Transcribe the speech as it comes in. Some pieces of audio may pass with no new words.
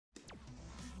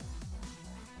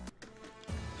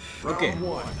Okay. Round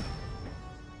one.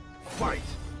 Fight.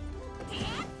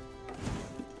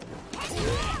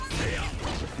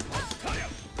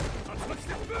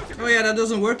 Oh yeah, that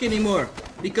doesn't work anymore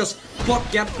because fuck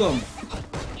Capcom.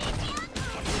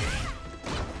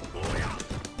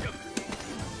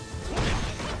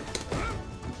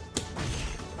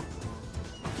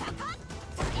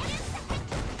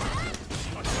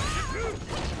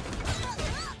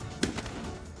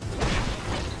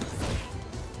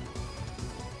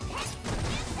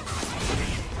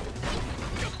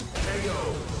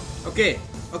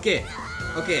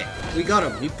 Okay, we got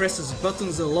him. He presses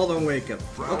buttons a lot on Wake Up.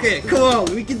 Okay, come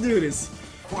on, we can do this.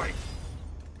 Fight.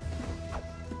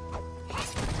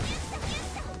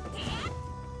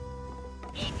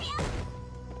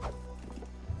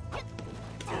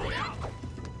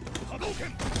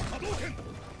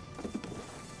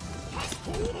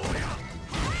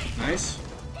 Nice.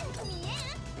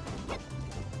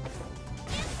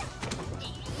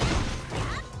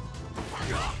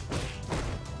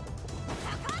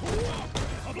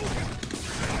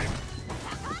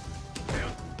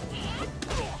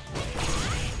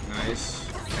 Nice.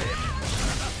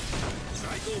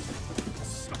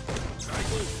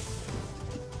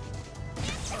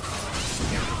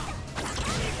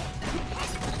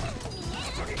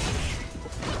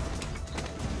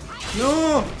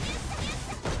 No!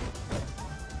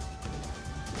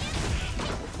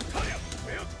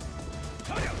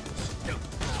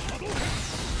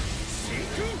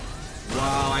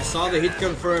 Wow, I saw the hit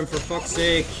confirm, for fuck's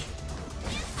sake.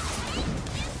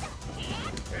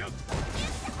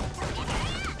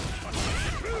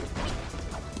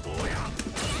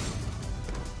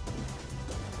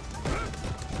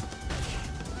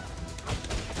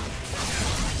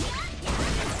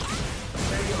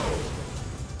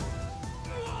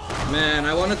 Man,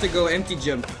 I wanted to go empty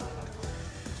jump.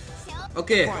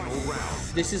 Okay,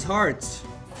 this is hard.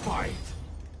 Fight.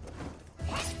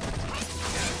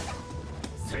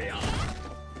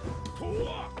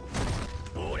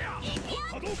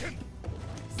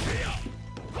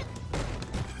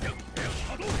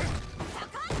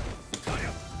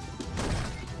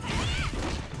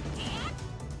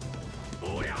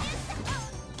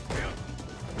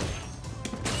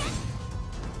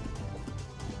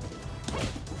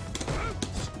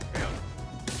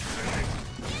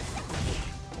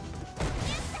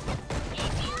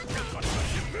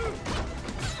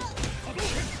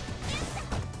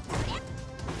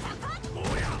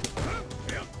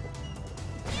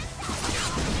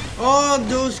 Oh,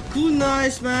 those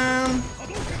kunais, man!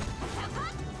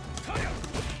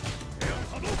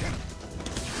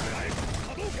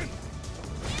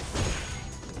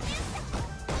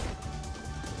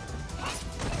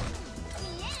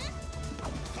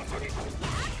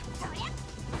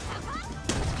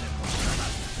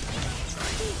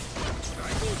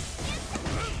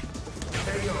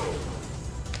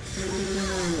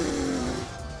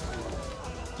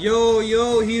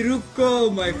 Yo,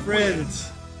 Hiruko, my friend!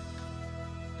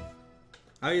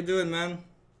 How you doing, man?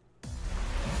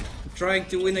 I'm trying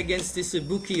to win against this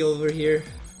Ibuki over here.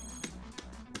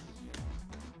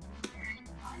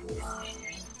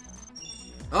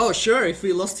 Oh, sure, if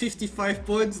we lost 55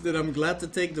 points, then I'm glad to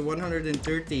take the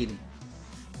 113.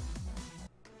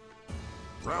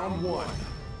 Round one.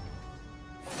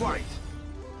 Fight.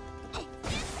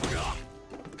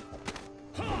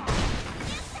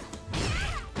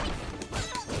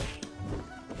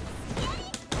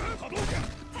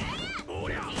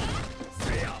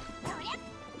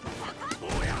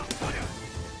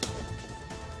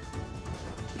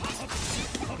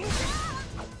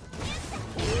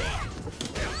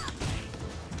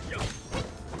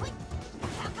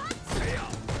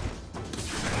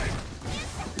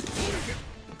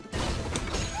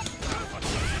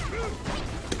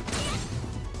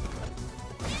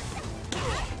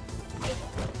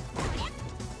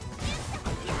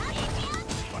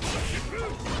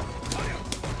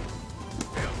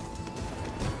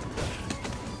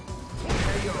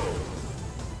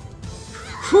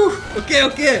 Whew,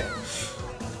 okay.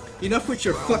 Enough with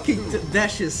your fucking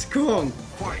dashes, come on.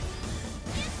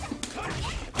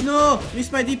 No,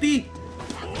 missed my DP.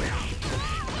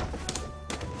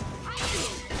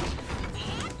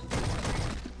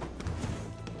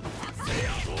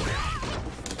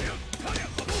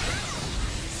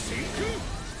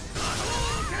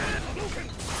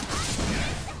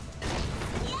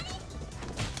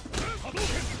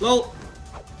 Lol.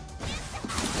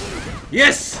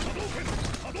 Yes!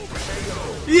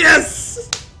 Yes!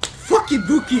 Fucking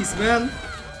bookies, man!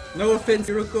 No offense,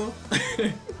 Hiruko.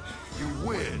 You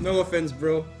win. No offense,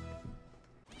 bro.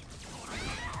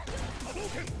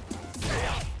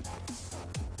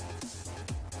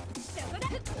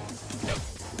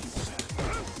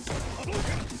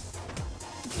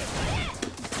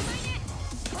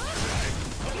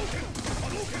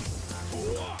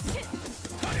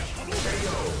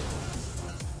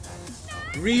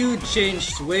 Ryu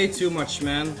changed way too much,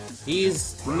 man.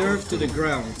 He's nerfed to the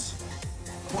ground.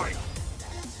 Fight.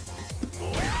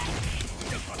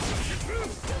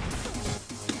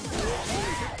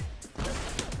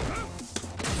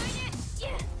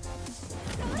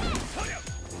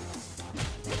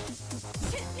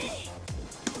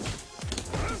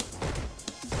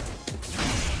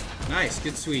 Nice,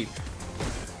 good sweep.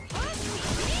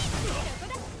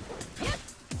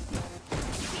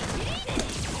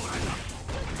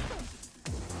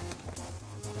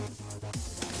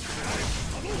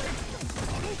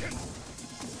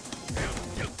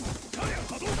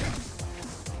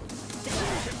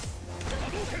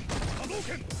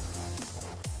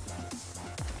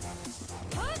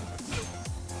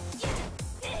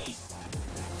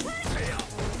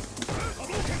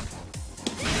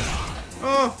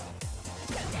 Oh!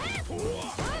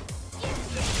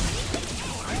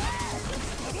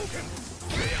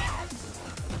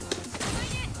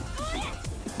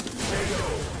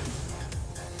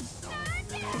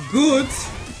 Good!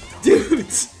 Dude!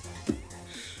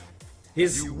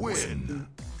 You win.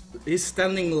 His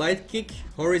standing light kick,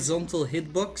 horizontal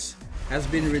hitbox, has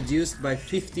been reduced by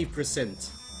 50%.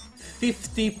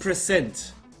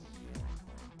 50%!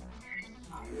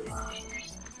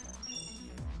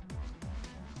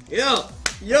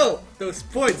 Yo! Those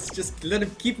points, just let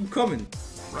him keep them coming.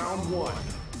 Round 1.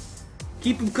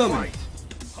 Keep them coming.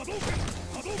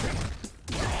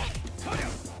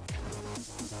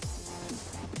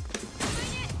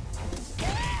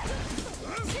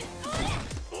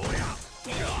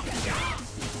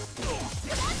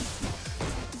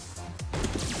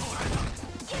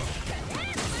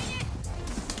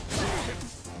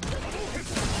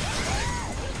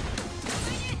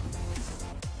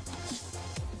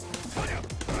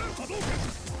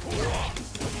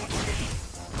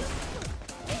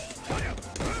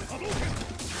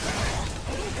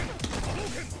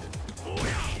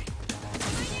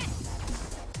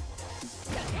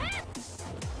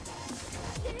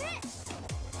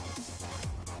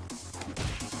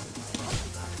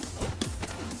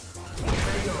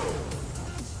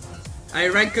 I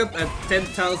rank up at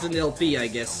 10,000 LP, I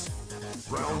guess.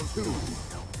 Round 2.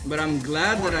 But I'm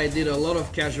glad that I did a lot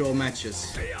of casual matches.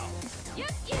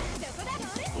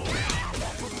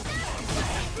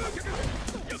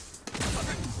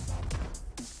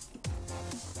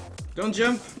 Don't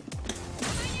jump.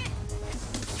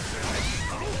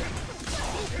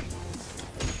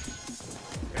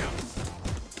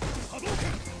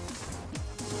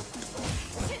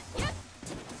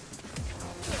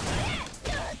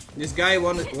 This guy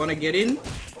wanna get in,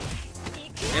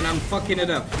 and I'm fucking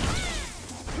it up.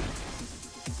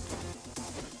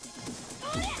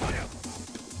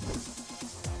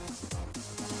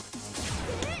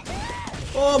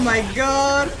 Oh my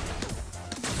god!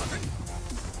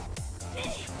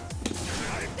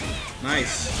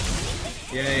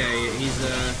 Nice. Yeah, he's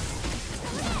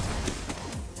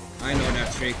I know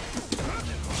that trick.